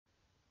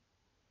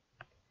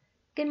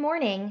Good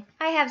morning.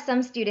 I have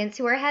some students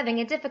who are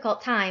having a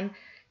difficult time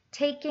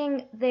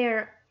taking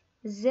their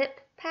zip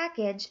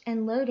package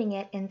and loading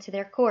it into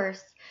their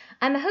course.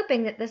 I'm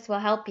hoping that this will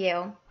help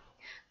you.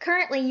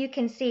 Currently, you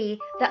can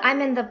see that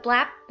I'm in the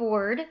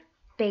Blackboard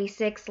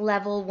Basics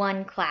Level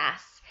 1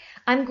 class.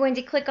 I'm going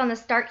to click on the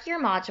Start Here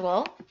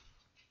module,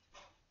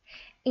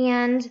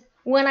 and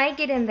when I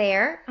get in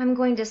there, I'm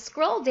going to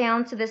scroll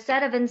down to the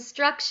set of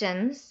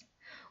instructions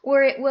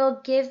where it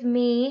will give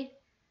me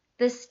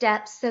the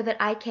steps so that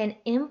I can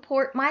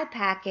import my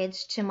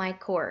package to my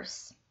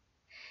course.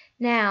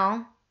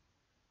 Now,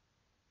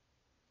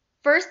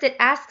 first it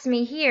asks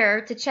me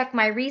here to check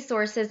my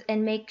resources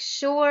and make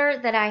sure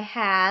that I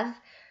have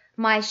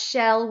my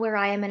shell where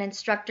I am an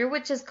instructor,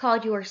 which is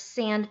called your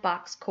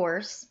Sandbox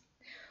course.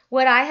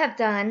 What I have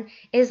done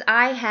is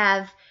I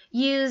have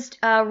used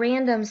a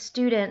random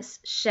student's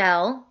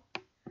shell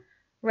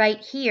right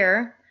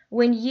here.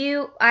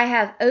 I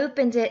have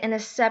opened it in a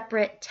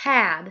separate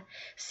tab.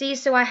 See,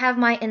 so I have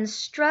my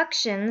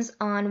instructions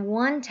on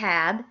one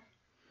tab,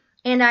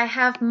 and I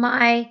have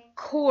my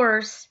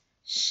course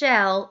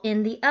shell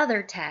in the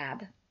other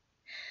tab.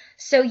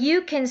 So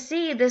you can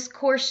see this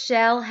course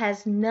shell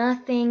has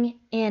nothing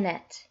in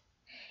it.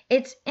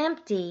 It's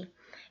empty.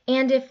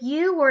 And if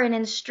you were an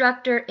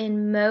instructor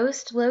in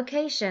most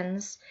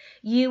locations,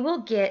 you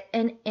will get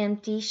an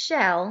empty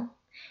shell,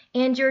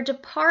 and your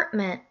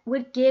department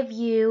would give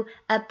you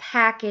a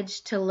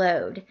package to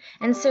load.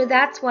 And so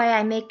that's why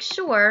I make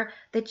sure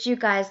that you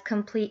guys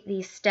complete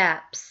these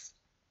steps.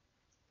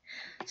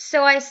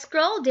 So I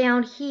scroll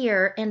down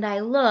here and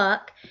I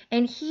look,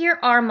 and here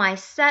are my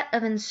set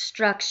of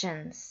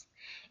instructions.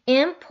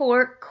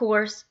 Import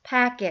course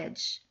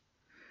package.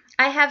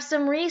 I have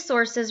some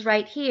resources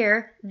right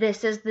here.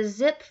 This is the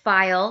zip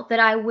file that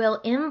I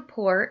will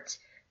import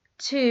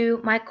to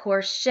my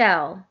course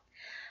shell.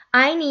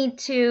 I need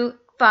to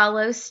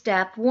follow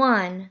step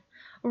 1.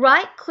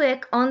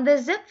 Right-click on the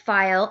zip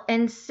file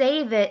and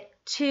save it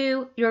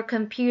to your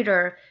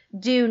computer.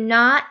 Do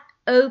not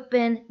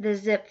open the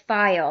zip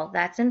file.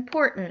 That's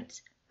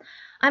important.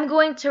 I'm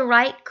going to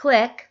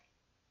right-click,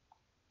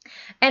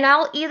 and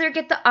I'll either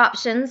get the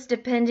options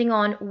depending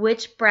on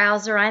which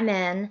browser I'm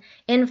in.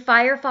 In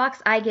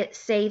Firefox, I get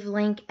Save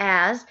Link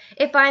As.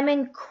 If I'm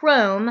in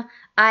Chrome,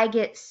 I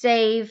get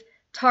Save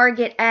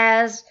Target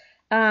As.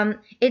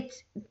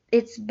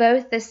 It's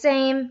both the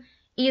same.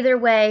 Either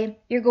way,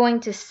 you're going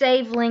to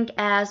Save Link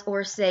As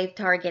or Save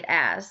Target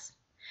As.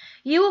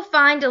 You will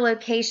find a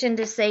location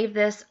to save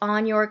this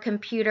on your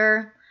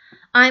computer.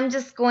 I'm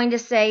just going to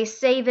say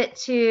save it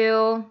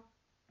to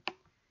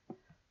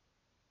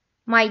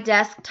my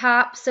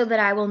desktop so that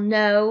I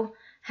will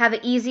have an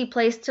easy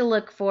place to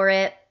look for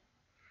it.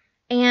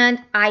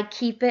 And I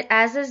keep it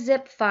as a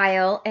zip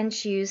file and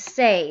choose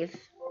Save.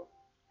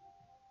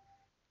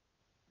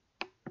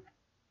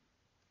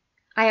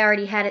 I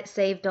already had it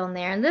saved on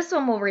there, and this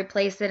one will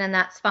replace it, and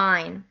that's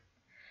fine.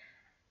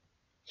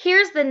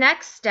 Here's the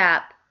next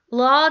step.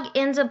 Log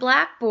into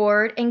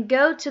Blackboard and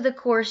go to the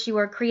course you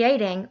are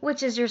creating,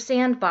 which is your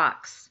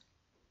Sandbox.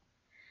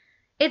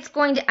 It's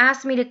going to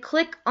ask me to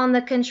click on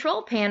the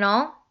control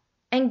panel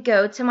and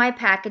go to my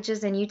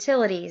Packages and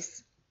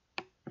Utilities.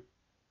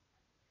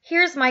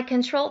 Here's my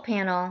control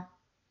panel.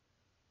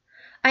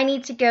 I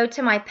need to go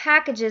to my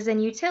Packages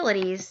and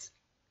Utilities.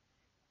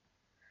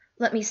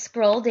 Let me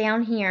scroll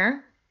down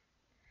here.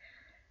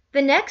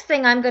 The next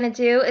thing I'm going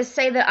to do is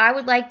say that I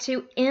would like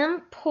to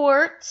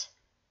import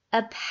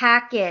a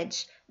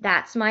package.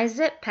 That's my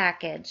zip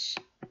package.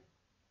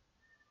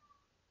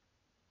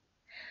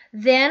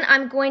 Then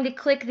I'm going to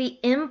click the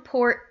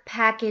Import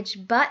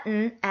Package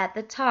button at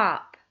the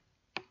top.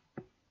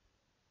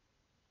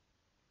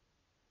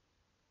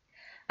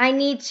 I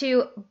need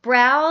to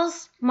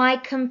browse my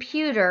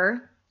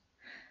computer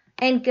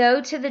and go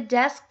to the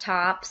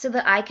desktop so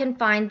that I can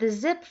find the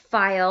zip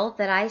file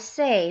that I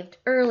saved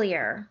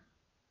earlier.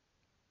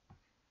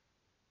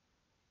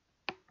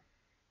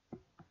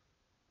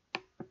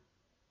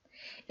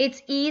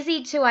 It's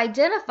easy to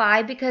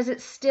identify because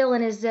it's still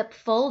in a zip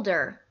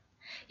folder.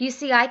 You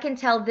see, I can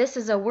tell this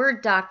is a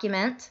Word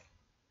document.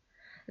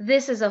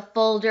 This is a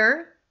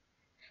folder.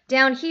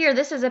 Down here,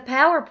 this is a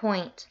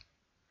PowerPoint.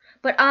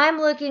 But I'm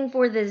looking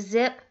for the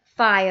zip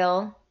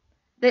file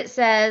that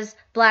says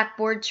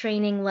Blackboard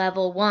Training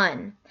Level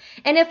 1.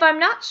 And if I'm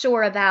not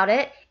sure about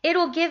it,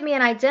 it'll give me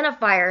an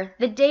identifier.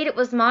 The date it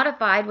was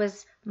modified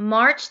was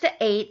March the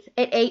 8th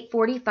at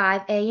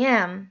 8:45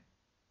 a.m.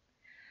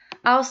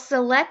 I'll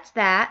select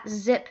that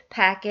zip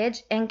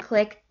package and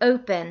click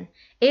Open.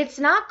 It's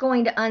not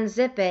going to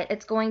unzip it.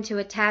 It's going to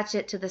attach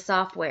it to the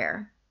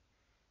software.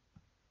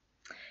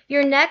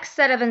 Your next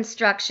set of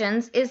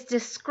instructions is to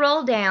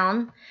scroll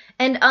down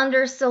and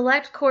under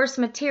Select Course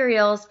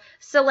Materials,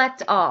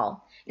 select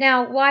All.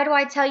 Now, why do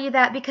I tell you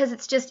that? Because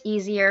it's just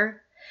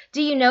easier.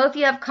 Do you know if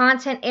you have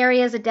content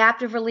areas,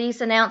 adaptive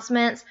release,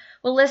 announcements?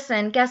 Well,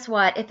 listen, guess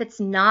what? If it's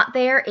not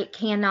there, it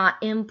cannot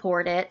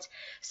import it.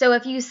 So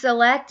if you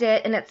select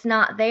it and it's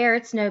not there,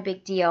 it's no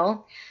big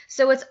deal.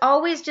 So it's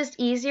always just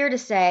easier to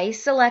say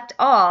select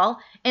all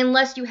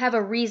unless you have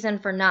a reason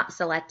for not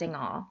selecting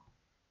all.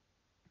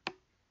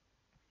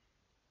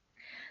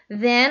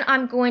 Then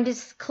I'm going to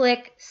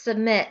click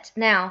Submit.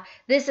 Now,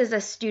 this is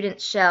a student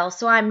shell,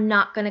 so I'm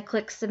not going to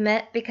click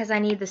Submit because I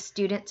need the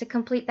student to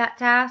complete that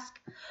task.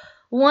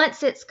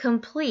 Once it's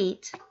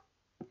complete,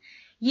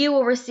 you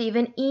will receive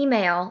an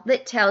email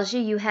that tells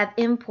you have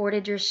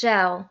imported your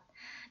shell.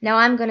 Now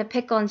I'm going to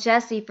pick on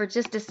Jesse for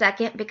just a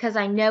second because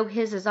I know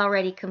his is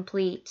already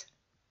complete.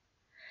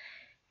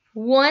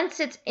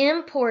 Once it's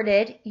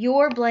imported,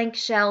 your blank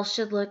shell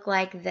should look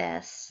like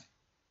this.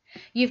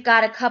 You've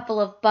got a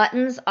couple of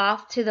buttons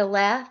off to the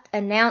left,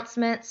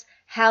 announcements,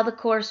 how the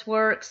course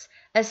works,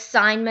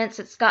 assignments.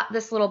 It's got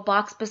this little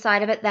box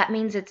beside of it. That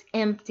means it's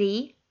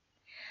empty.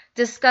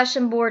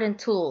 Discussion board and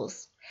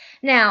tools.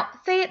 Now,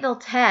 Fayetteville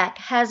Tech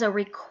has a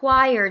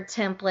required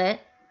template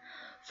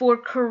for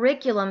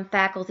curriculum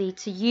faculty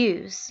to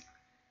use.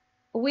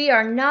 We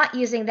are not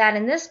using that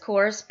in this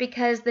course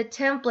because the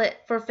template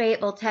for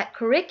Fayetteville Tech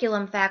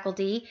curriculum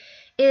faculty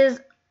is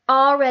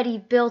already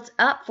built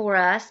up for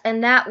us,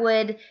 and that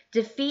would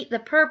defeat the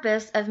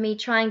purpose of me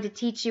trying to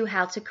teach you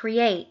how to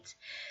create.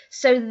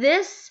 So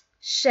this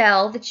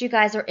shell that you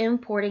guys are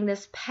importing,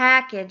 this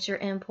package you're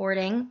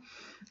importing,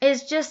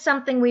 is just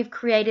something we've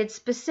created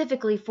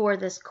specifically for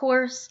this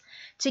course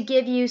to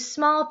give you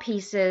small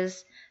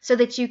pieces so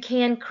that you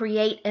can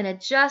create and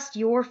adjust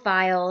your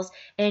files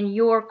and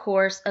your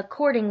course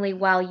accordingly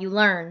while you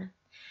learn.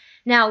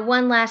 Now,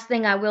 one last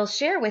thing I will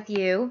share with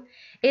you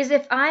is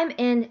if I'm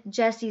in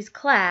Jesse's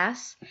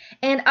class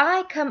and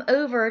I come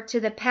over to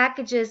the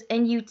Packages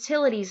and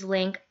Utilities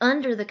link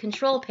under the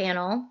control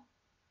panel,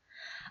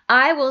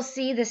 I will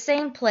see the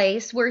same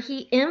place where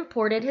he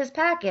imported his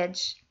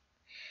package.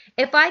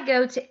 If I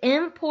go to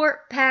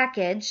Import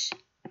Package,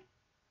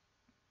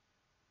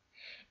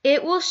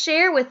 it will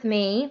share with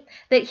me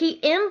that he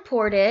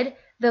imported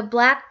the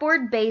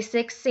Blackboard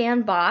Basics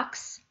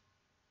Sandbox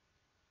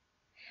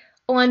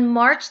on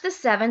March the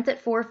 7th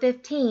at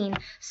 4:15.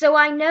 So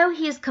I know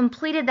he's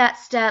completed that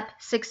step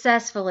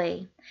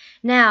successfully.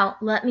 Now,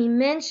 let me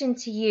mention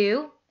to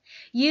you,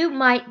 you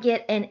might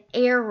get an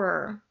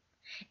error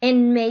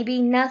and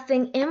maybe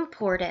nothing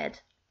imported.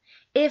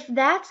 If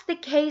that's the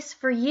case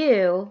for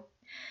you,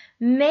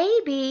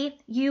 maybe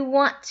you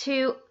want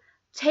to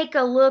take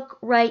a look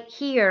right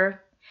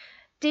here.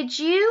 Did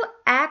you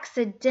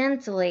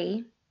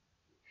accidentally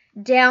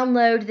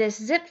download this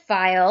zip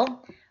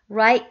file,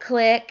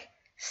 right-click,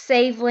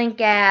 save link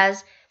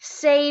as,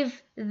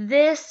 save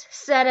this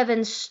set of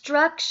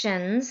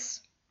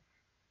instructions,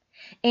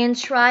 and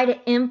try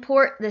to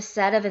import the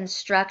set of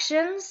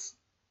instructions?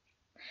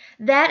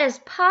 That is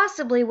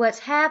possibly what's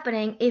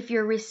happening if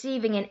you're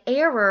receiving an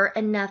error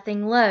and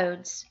nothing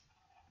loads.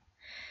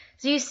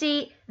 So you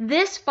see,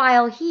 this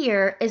file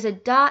here is a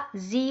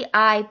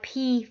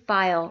 .zip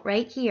file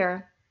right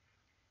here.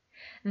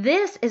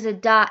 This is a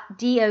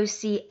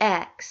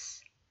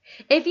 .docx.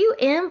 If you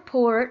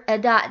import a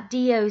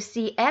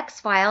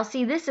 .docx file,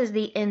 see, this is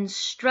the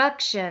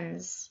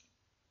instructions.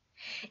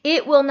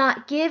 It will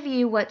not give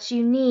you what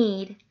you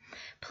need.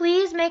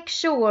 Please make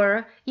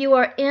sure you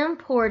are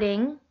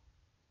importing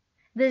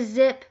the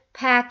zip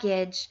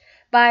package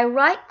by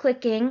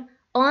right-clicking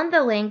on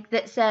the link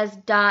that says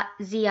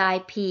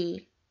 .zip.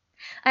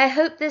 I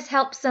hope this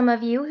helps some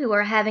of you who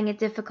are having a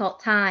difficult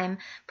time.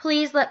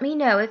 Please let me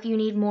know if you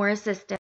need more assistance.